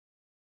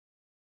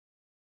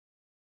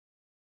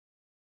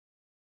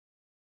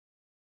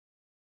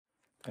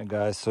Hey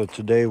guys, so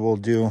today we'll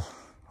do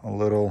a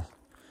little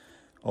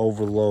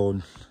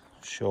overload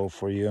show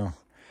for you.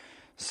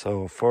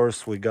 So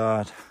first we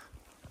got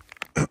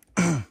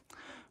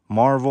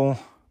Marvel.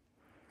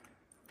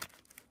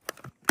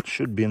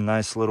 Should be a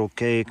nice little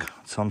cake.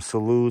 Some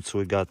salutes.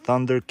 We got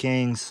Thunder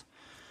Kings.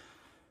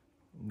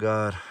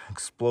 Got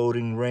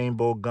Exploding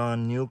Rainbow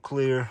Gun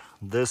Nuclear.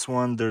 This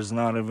one, there's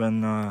not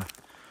even a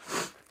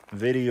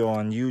video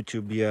on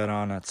YouTube yet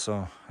on it,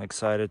 so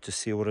excited to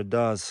see what it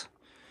does.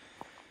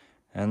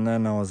 And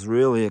then I was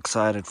really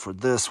excited for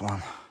this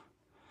one,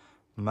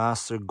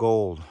 Master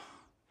Gold.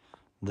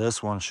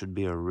 This one should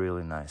be a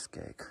really nice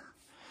cake.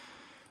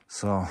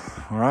 So,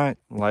 all right,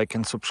 like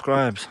and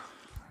subscribe.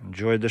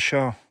 Enjoy the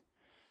show.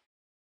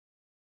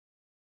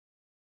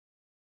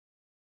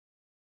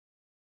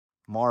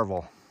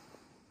 Marvel.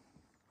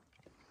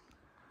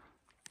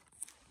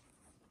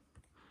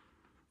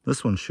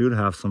 This one should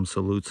have some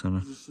salutes in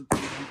it.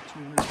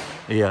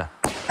 Yeah.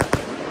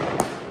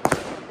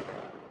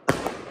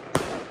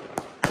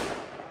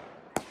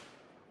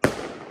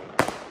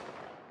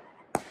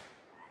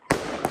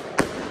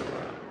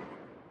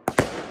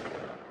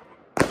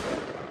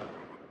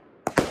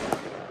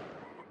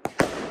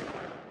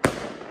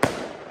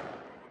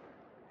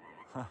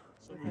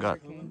 Got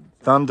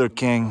Thunder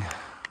King.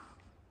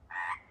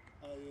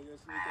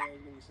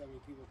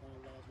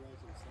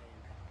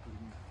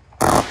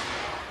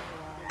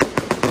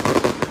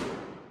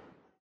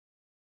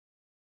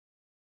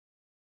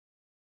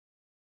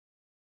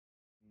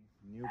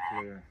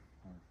 Nuclear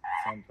or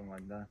something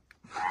like that.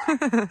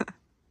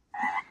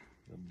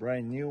 The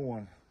brand new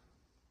one.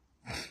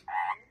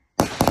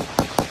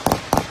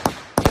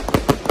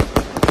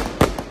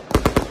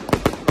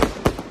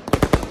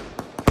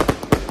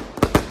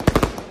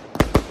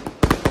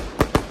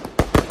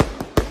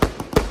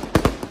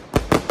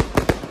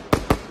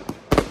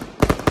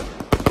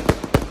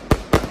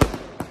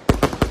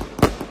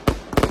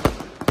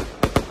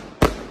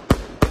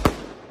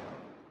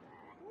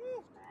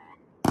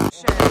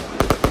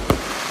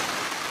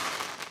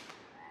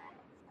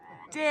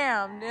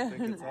 Damn, dude.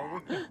 Think it's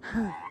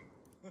over?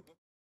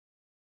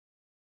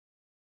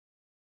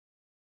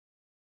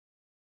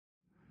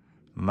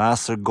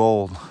 Master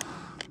Gold.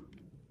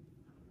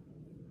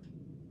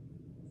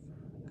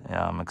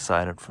 Yeah, I'm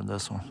excited for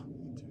this one.